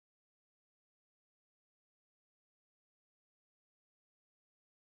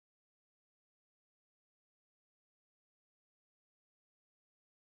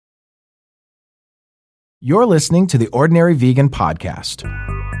You're listening to the Ordinary Vegan Podcast,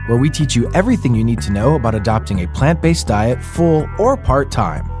 where we teach you everything you need to know about adopting a plant-based diet full or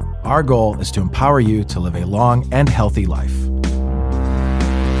part-time. Our goal is to empower you to live a long and healthy life.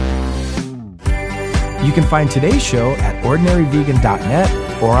 You can find today's show at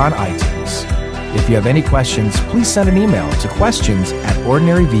ordinaryvegan.net or on iTunes. If you have any questions, please send an email to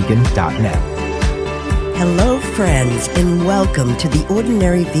questions@ordinaryvegan.net. Hello, friends, and welcome to the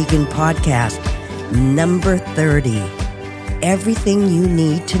Ordinary Vegan Podcast, number 30. Everything you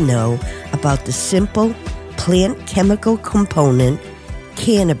need to know about the simple plant chemical component,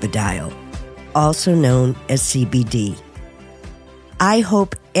 cannabidiol, also known as CBD. I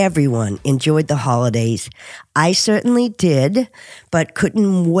hope everyone enjoyed the holidays. I certainly did, but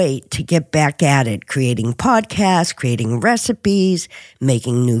couldn't wait to get back at it, creating podcasts, creating recipes,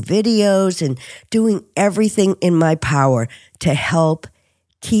 making new videos, and doing everything in my power to help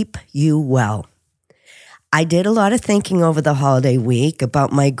keep you well. I did a lot of thinking over the holiday week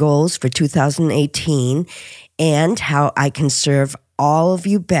about my goals for 2018 and how I can serve all of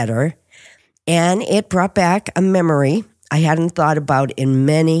you better, and it brought back a memory I hadn't thought about in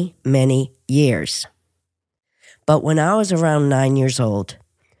many, many years. But when I was around 9 years old,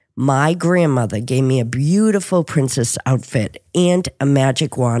 my grandmother gave me a beautiful princess outfit and a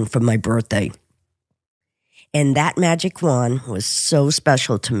magic wand for my birthday. And that magic wand was so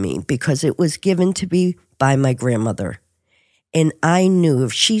special to me because it was given to me by my grandmother. And I knew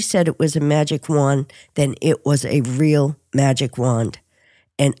if she said it was a magic wand, then it was a real magic wand.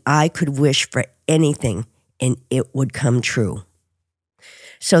 And I could wish for anything and it would come true.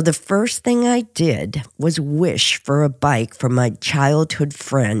 So the first thing I did was wish for a bike for my childhood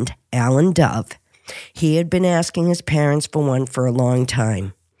friend, Alan Dove. He had been asking his parents for one for a long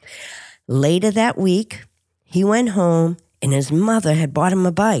time. Later that week, he went home and his mother had bought him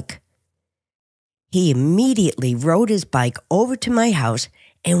a bike. He immediately rode his bike over to my house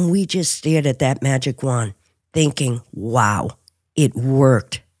and we just stared at that magic wand, thinking, wow, it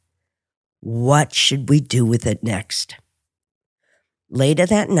worked. What should we do with it next? Later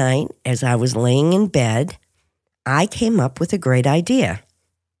that night, as I was laying in bed, I came up with a great idea.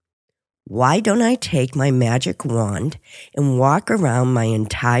 Why don't I take my magic wand and walk around my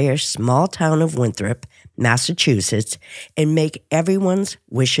entire small town of Winthrop, Massachusetts, and make everyone's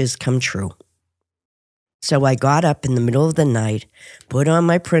wishes come true? So I got up in the middle of the night, put on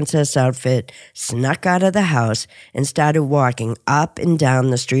my princess outfit, snuck out of the house, and started walking up and down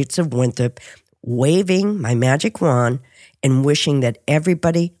the streets of Winthrop, waving my magic wand and wishing that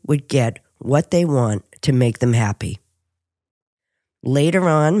everybody would get what they want to make them happy. Later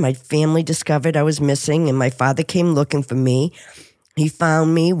on, my family discovered I was missing, and my father came looking for me. He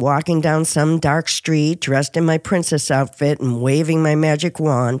found me walking down some dark street, dressed in my princess outfit and waving my magic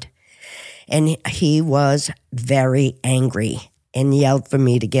wand. And he was very angry and yelled for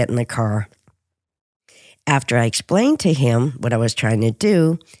me to get in the car. After I explained to him what I was trying to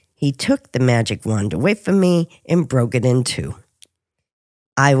do, he took the magic wand away from me and broke it in two.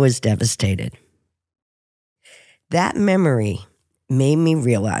 I was devastated. That memory made me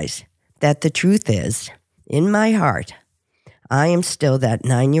realize that the truth is, in my heart, I am still that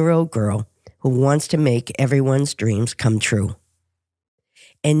 9-year-old girl who wants to make everyone's dreams come true.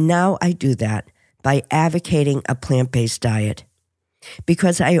 And now I do that by advocating a plant-based diet,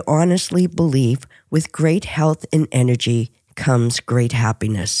 because I honestly believe with great health and energy comes great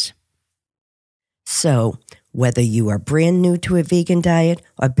happiness. So, whether you are brand new to a vegan diet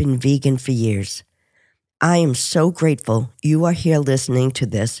or been vegan for years, I am so grateful you are here listening to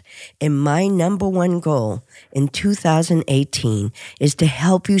this, and my number one goal in 2018 is to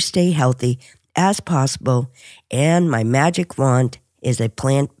help you stay healthy as possible, and my magic wand is a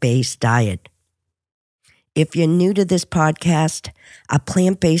plant-based diet. If you're new to this podcast, a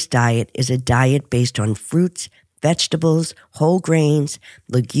plant-based diet is a diet based on fruits, vegetables, whole grains,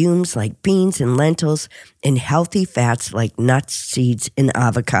 legumes like beans and lentils, and healthy fats like nuts, seeds, and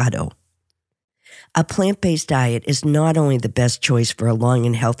avocado. A plant-based diet is not only the best choice for a long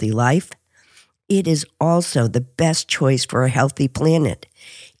and healthy life, it is also the best choice for a healthy planet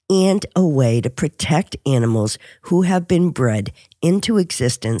and a way to protect animals who have been bred into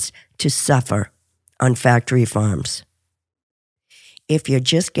existence to suffer on factory farms. If you're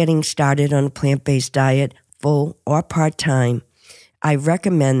just getting started on a plant-based diet, full or part-time, I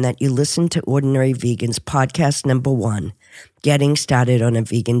recommend that you listen to Ordinary Vegan's podcast number 1, Getting Started on a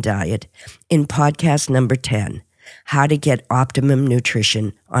Vegan Diet, in podcast number 10, How to Get Optimum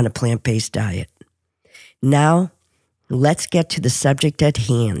Nutrition on a Plant-Based Diet. Now, let's get to the subject at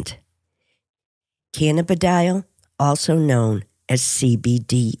hand. Cannabidiol, also known as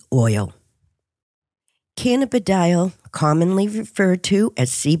CBD oil. Cannabidiol, commonly referred to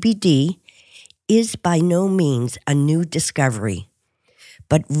as CBD, is by no means a new discovery,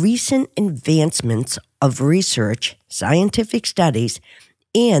 but recent advancements of research, scientific studies,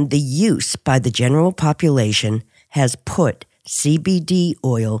 and the use by the general population has put CBD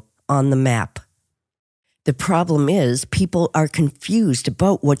oil on the map. The problem is people are confused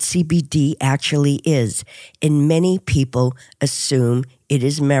about what CBD actually is, and many people assume it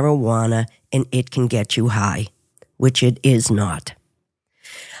is marijuana and it can get you high, which it is not.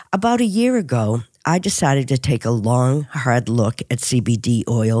 About a year ago, I decided to take a long, hard look at CBD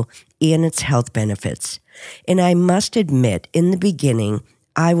oil and its health benefits. And I must admit, in the beginning,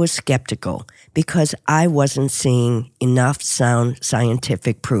 I was skeptical because I wasn't seeing enough sound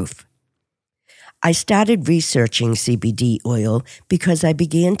scientific proof. I started researching CBD oil because I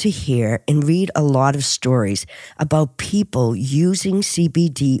began to hear and read a lot of stories about people using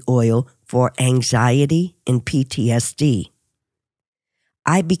CBD oil for anxiety and PTSD.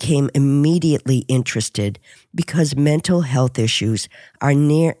 I became immediately interested because mental health issues are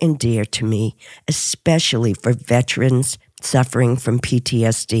near and dear to me, especially for veterans suffering from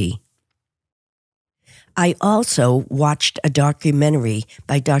PTSD. I also watched a documentary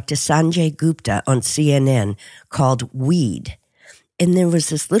by Dr. Sanjay Gupta on CNN called Weed. And there was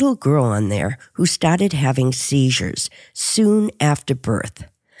this little girl on there who started having seizures soon after birth.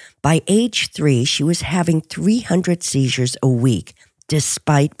 By age 3, she was having 300 seizures a week,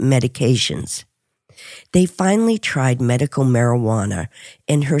 despite medications. They finally tried medical marijuana,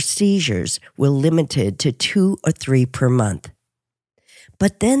 and her seizures were limited to 2 or 3 per month.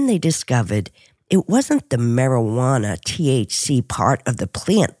 But then they discovered it wasn't the marijuana THC part of the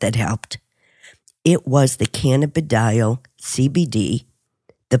plant that helped. It was the cannabidiol CBD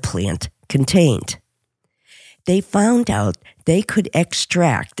the plant contained. They found out they could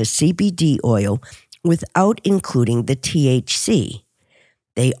extract the CBD oil without including the THC.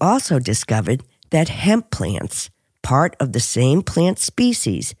 They also discovered that hemp plants, part of the same plant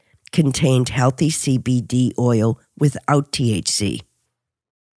species, contained healthy CBD oil without THC.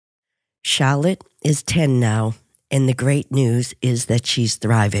 Charlotte is 10 now, and the great news is that she's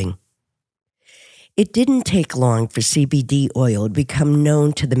thriving. It didn't take long for CBD oil to become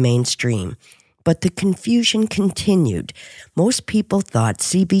known to the mainstream, but the confusion continued. Most people thought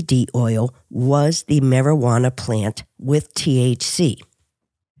CBD oil was the marijuana plant with THC.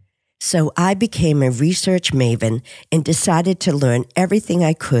 So I became a research maven and decided to learn everything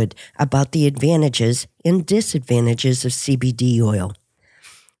I could about the advantages and disadvantages of CBD oil.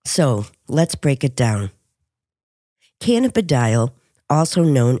 So let's break it down. Cannabidiol, also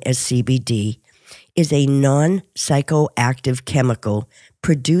known as CBD, is a non-psychoactive chemical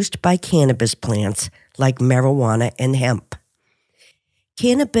produced by cannabis plants like marijuana and hemp.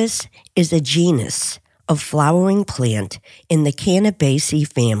 Cannabis is a genus of flowering plant in the Cannabaceae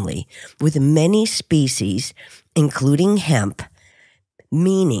family with many species, including hemp,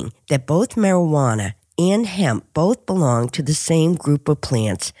 meaning that both marijuana and hemp both belong to the same group of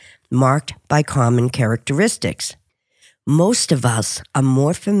plants marked by common characteristics. Most of us are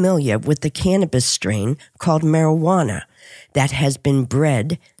more familiar with the cannabis strain called marijuana that has been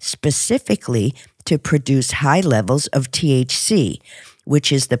bred specifically to produce high levels of THC,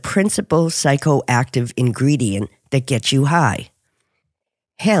 which is the principal psychoactive ingredient that gets you high.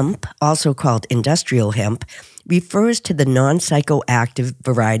 Hemp, also called industrial hemp, refers to the non-psychoactive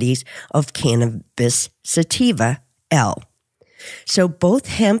varieties of cannabis sativa L. So both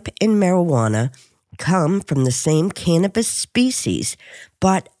hemp and marijuana come from the same cannabis species,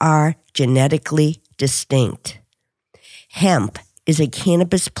 but are genetically distinct. Hemp is a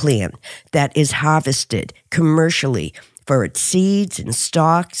cannabis plant that is harvested commercially for its seeds and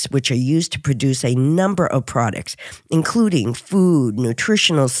stalks, which are used to produce a number of products, including food,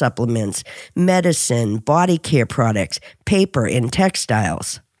 nutritional supplements, medicine, body care products, paper, and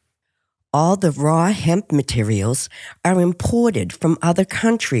textiles. All the raw hemp materials are imported from other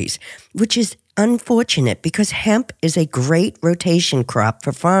countries, which is unfortunate because hemp is a great rotation crop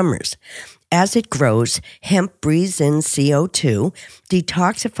for farmers. As it grows, hemp breathes in CO2,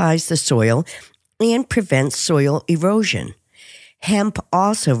 detoxifies the soil, and prevents soil erosion. Hemp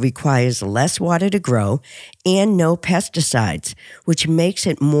also requires less water to grow and no pesticides, which makes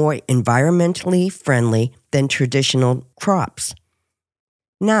it more environmentally friendly than traditional crops.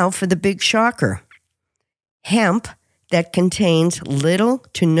 Now for the big shocker. Hemp that contains little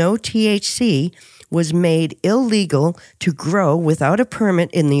to no THC was made illegal to grow without a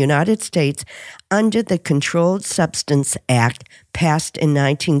permit in the United States under the Controlled Substance Act passed in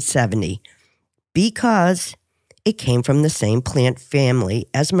 1970 because it came from the same plant family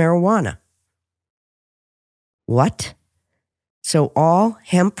as marijuana. What? So all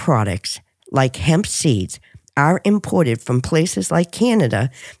hemp products, like hemp seeds, are imported from places like Canada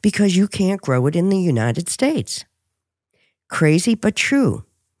because you can't grow it in the United States. Crazy but true.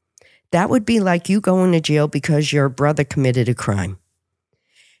 That would be like you going to jail because your brother committed a crime.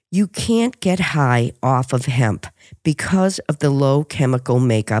 You can't get high off of hemp because of the low chemical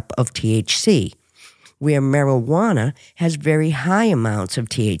makeup of THC, where marijuana has very high amounts of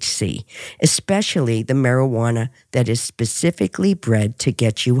THC, especially the marijuana that is specifically bred to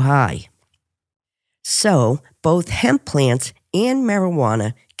get you high. So, both hemp plants and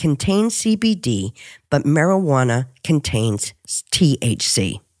marijuana contain CBD, but marijuana contains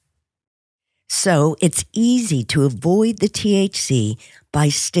THC. So, it's easy to avoid the THC by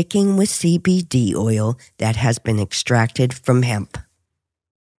sticking with CBD oil that has been extracted from hemp.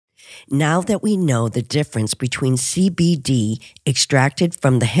 Now that we know the difference between CBD extracted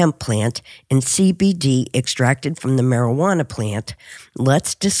from the hemp plant and CBD extracted from the marijuana plant,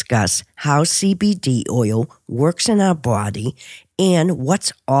 let's discuss how CBD oil works in our body and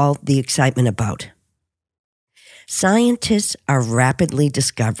what's all the excitement about. Scientists are rapidly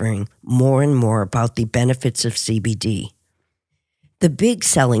discovering more and more about the benefits of CBD. The big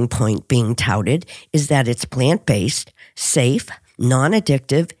selling point being touted is that it's plant-based, safe,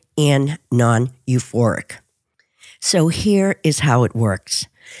 non-addictive, and non-euphoric. So here is how it works.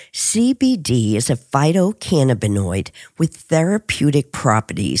 CBD is a phytocannabinoid with therapeutic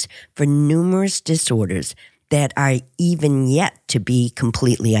properties for numerous disorders that are even yet to be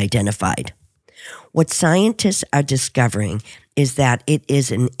completely identified. What scientists are discovering is that it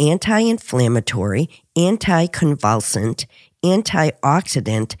is an anti-inflammatory, anticonvulsant,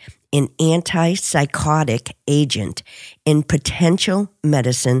 antioxidant, an antipsychotic agent in potential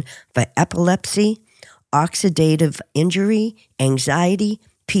medicine for epilepsy, oxidative injury, anxiety,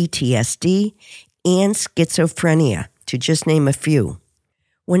 PTSD, and schizophrenia, to just name a few.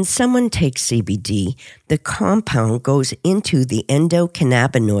 When someone takes CBD, the compound goes into the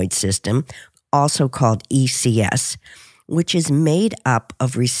endocannabinoid system, also called ECS, which is made up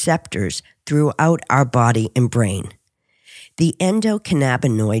of receptors throughout our body and brain. The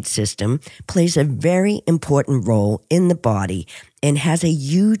endocannabinoid system plays a very important role in the body and has a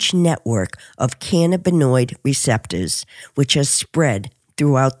huge network of cannabinoid receptors, which are spread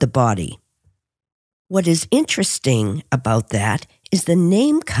throughout the body. What is interesting about that is the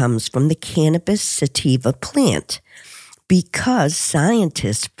name comes from the cannabis sativa plant, because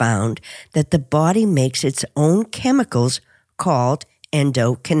scientists found that the body makes its own chemicals called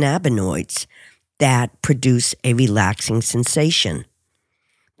endocannabinoids that produce a relaxing sensation.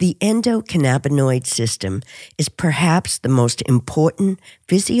 The endocannabinoid system is perhaps the most important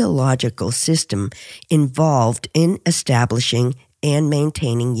physiological system involved in establishing and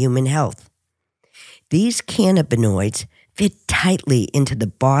maintaining human health. These cannabinoids fit tightly into the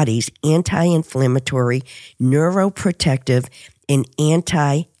body's anti-inflammatory, neuroprotective, and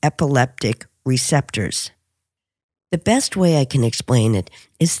anti-epileptic receptors. The best way I can explain it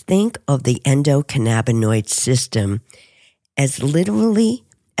is think of the endocannabinoid system as literally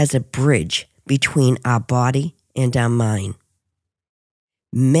as a bridge between our body and our mind.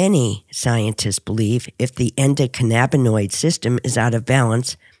 Many scientists believe if the endocannabinoid system is out of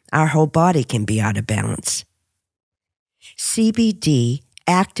balance, our whole body can be out of balance. CBD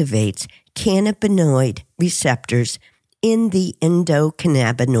activates cannabinoid receptors in the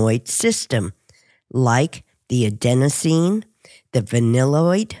endocannabinoid system, like the adenosine, the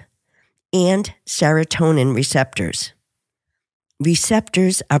vanilloid, and serotonin receptors.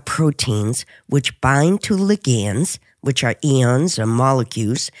 Receptors are proteins which bind to ligands, which are ions or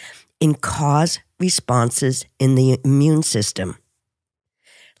molecules, and cause responses in the immune system.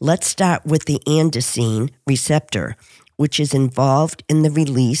 Let's start with the adenosine receptor, which is involved in the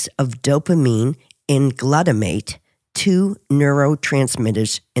release of dopamine and glutamate, two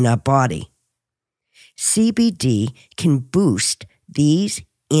neurotransmitters in our body. CBD can boost these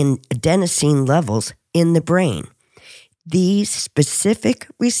adenosine levels in the brain. These specific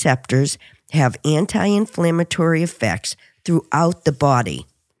receptors have anti-inflammatory effects throughout the body.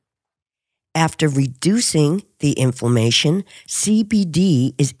 After reducing the inflammation,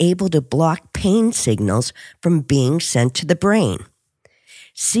 CBD is able to block pain signals from being sent to the brain.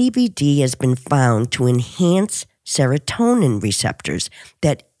 CBD has been found to enhance serotonin receptors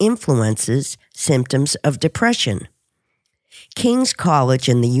that influences symptoms of depression. King's College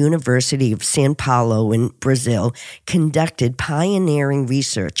and the University of São Paulo in Brazil conducted pioneering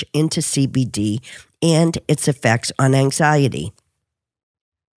research into CBD and its effects on anxiety.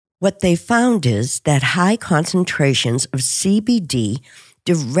 What they found is that high concentrations of CBD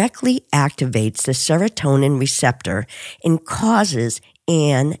directly activates the serotonin receptor and causes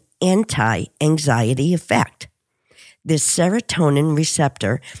an anti-anxiety effect. This serotonin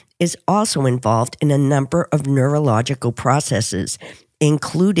receptor is also involved in a number of neurological processes,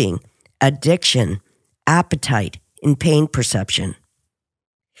 including addiction, appetite, and pain perception.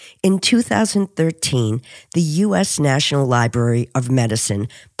 In 2013, the U.S. National Library of Medicine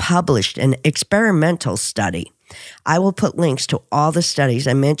published an experimental study. I will put links to all the studies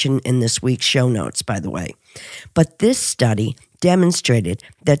I mentioned in this week's show notes, by the way. But this study demonstrated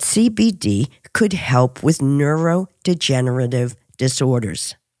that CBD could help with neurodegenerative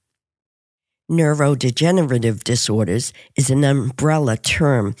disorders. Neurodegenerative disorders is an umbrella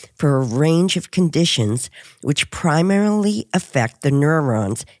term for a range of conditions which primarily affect the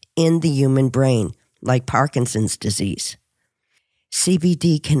neurons in the human brain, like Parkinson's disease.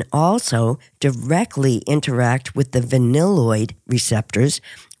 CBD can also directly interact with the vanilloid receptors,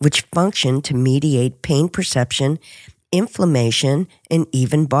 which function to mediate pain perception, inflammation, and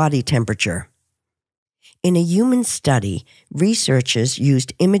even body temperature. In a human study, researchers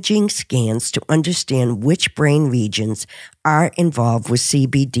used imaging scans to understand which brain regions are involved with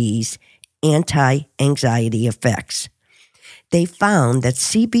CBD's anti-anxiety effects. They found that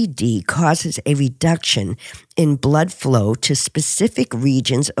CBD causes a reduction in blood flow to specific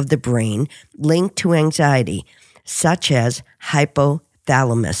regions of the brain linked to anxiety, such as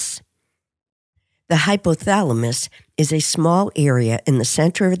hypothalamus. The hypothalamus is a small area in the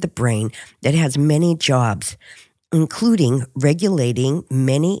center of the brain that has many jobs, including regulating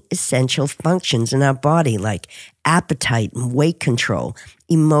many essential functions in our body like appetite and weight control,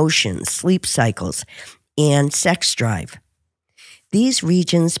 emotions, sleep cycles, and sex drive. These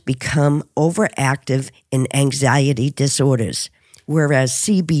regions become overactive in anxiety disorders, whereas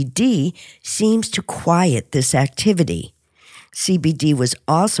CBD seems to quiet this activity. CBD was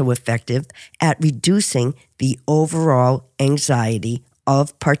also effective at reducing the overall anxiety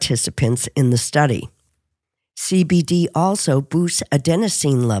of participants in the study. CBD also boosts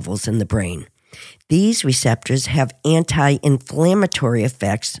adenosine levels in the brain. These receptors have anti-inflammatory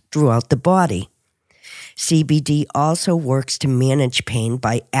effects throughout the body. CBD also works to manage pain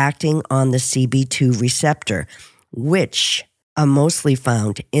by acting on the CB2 receptor, which are mostly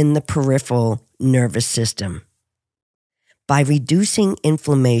found in the peripheral nervous system. By reducing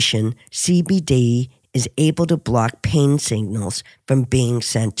inflammation, CBD is able to block pain signals from being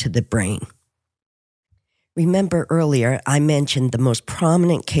sent to the brain. Remember earlier, I mentioned the most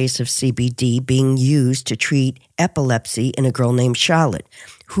prominent case of CBD being used to treat epilepsy in a girl named Charlotte,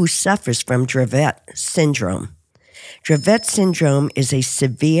 who suffers from Dravet syndrome. Dravet syndrome is a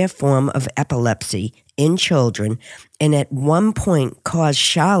severe form of epilepsy in children and at one point caused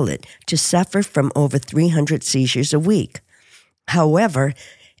Charlotte to suffer from over 300 seizures a week. However,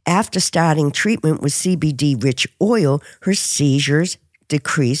 after starting treatment with CBD-rich oil, her seizures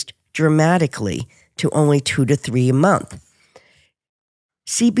decreased dramatically to only 2 to 3 a month.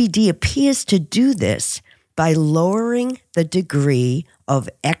 CBD appears to do this by lowering the degree of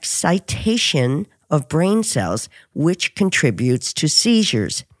excitation of brain cells, which contributes to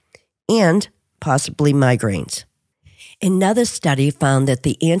seizures and possibly migraines. Another study found that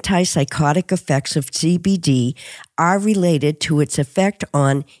the antipsychotic effects of CBD are related to its effect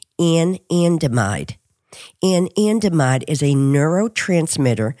on anandamide. Anandamide is a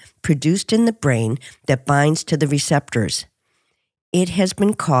neurotransmitter produced in the brain that binds to the receptors. It has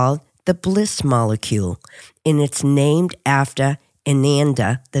been called the bliss molecule, and it's named after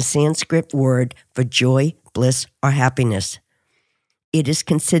Ananda, the Sanskrit word for joy, bliss, or happiness. It is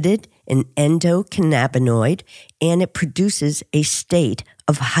considered an endocannabinoid, and it produces a state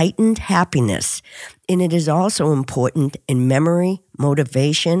of heightened happiness, and it is also important in memory,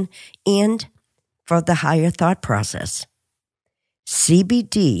 motivation, and for the higher thought process.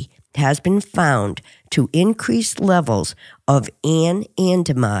 CBD has been found to increase levels of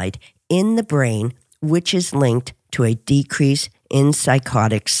anandamide in the brain, which is linked to a decrease in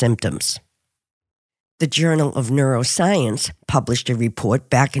psychotic symptoms. The Journal of Neuroscience published a report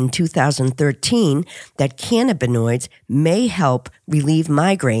back in 2013 that cannabinoids may help relieve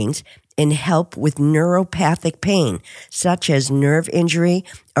migraines and help with neuropathic pain, such as nerve injury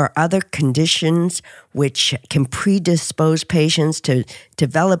or other conditions which can predispose patients to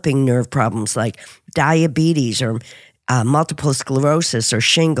developing nerve problems like diabetes or multiple sclerosis or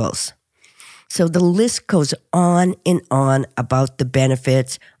shingles. So the list goes on and on about the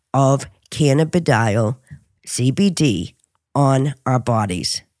benefits of cannabidiol, CBD, on our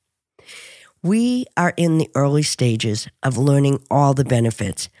bodies. We are in the early stages of learning all the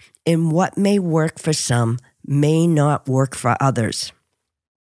benefits, and what may work for some may not work for others.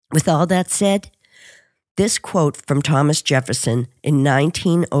 With all that said, this quote from Thomas Jefferson in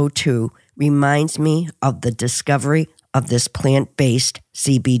 1902 reminds me of the discovery of this plant-based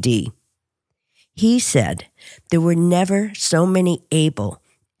CBD. He said, "There were never so many able,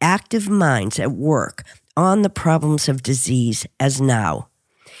 active minds at work on the problems of disease as now,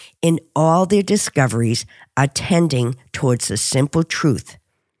 in all their discoveries are tending towards the simple truth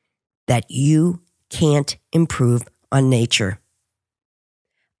that you can't improve on nature."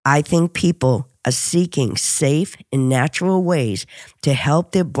 I think people are seeking safe and natural ways to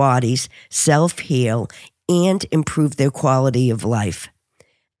help their bodies self-heal and improve their quality of life,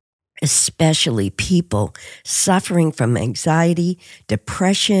 especially people suffering from anxiety,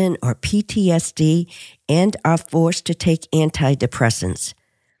 depression, or PTSD and are forced to take antidepressants.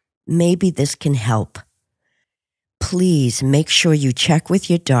 Maybe this can help. Please make sure you check with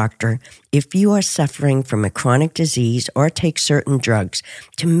your doctor if you are suffering from a chronic disease or take certain drugs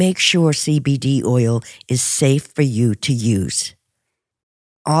to make sure CBD oil is safe for you to use.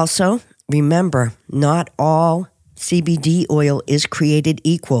 Also, remember, not all CBD oil is created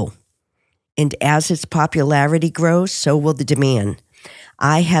equal. And as its popularity grows, so will the demand.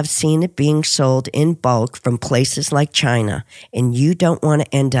 I have seen it being sold in bulk from places like China, and you don't want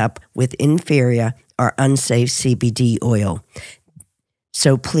to end up with inferior or unsafe CBD oil.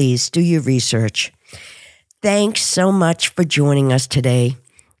 So please do your research. Thanks so much for joining us today.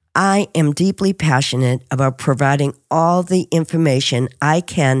 I am deeply passionate about providing all the information I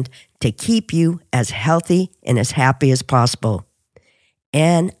can to keep you as healthy and as happy as possible.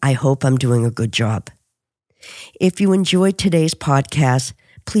 And I hope I'm doing a good job. If you enjoyed today's podcast,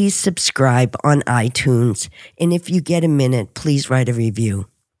 please subscribe on iTunes. And if you get a minute, please write a review.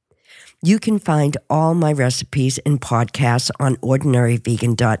 You can find all my recipes and podcasts on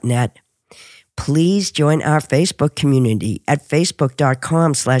ordinaryvegan.net. Please join our Facebook community at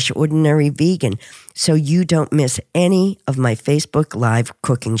facebook.com/ordinaryvegan so you don't miss any of my Facebook Live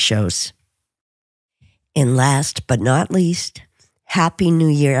cooking shows. And last but not least, Happy New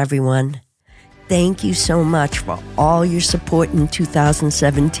Year, everyone. Thank you so much for all your support in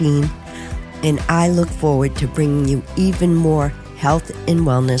 2017, and I look forward to bringing you even more health and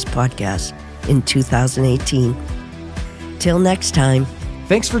wellness podcasts in 2018. Till next time.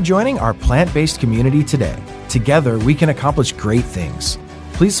 Thanks for joining our plant-based community today. Together, we can accomplish great things.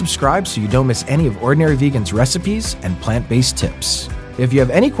 Please subscribe so you don't miss any of Ordinary Vegan's recipes and plant-based tips. If you have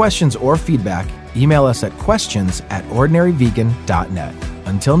any questions or feedback, email us at questions@ordinaryvegan.net.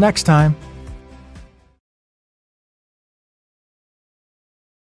 Until next time.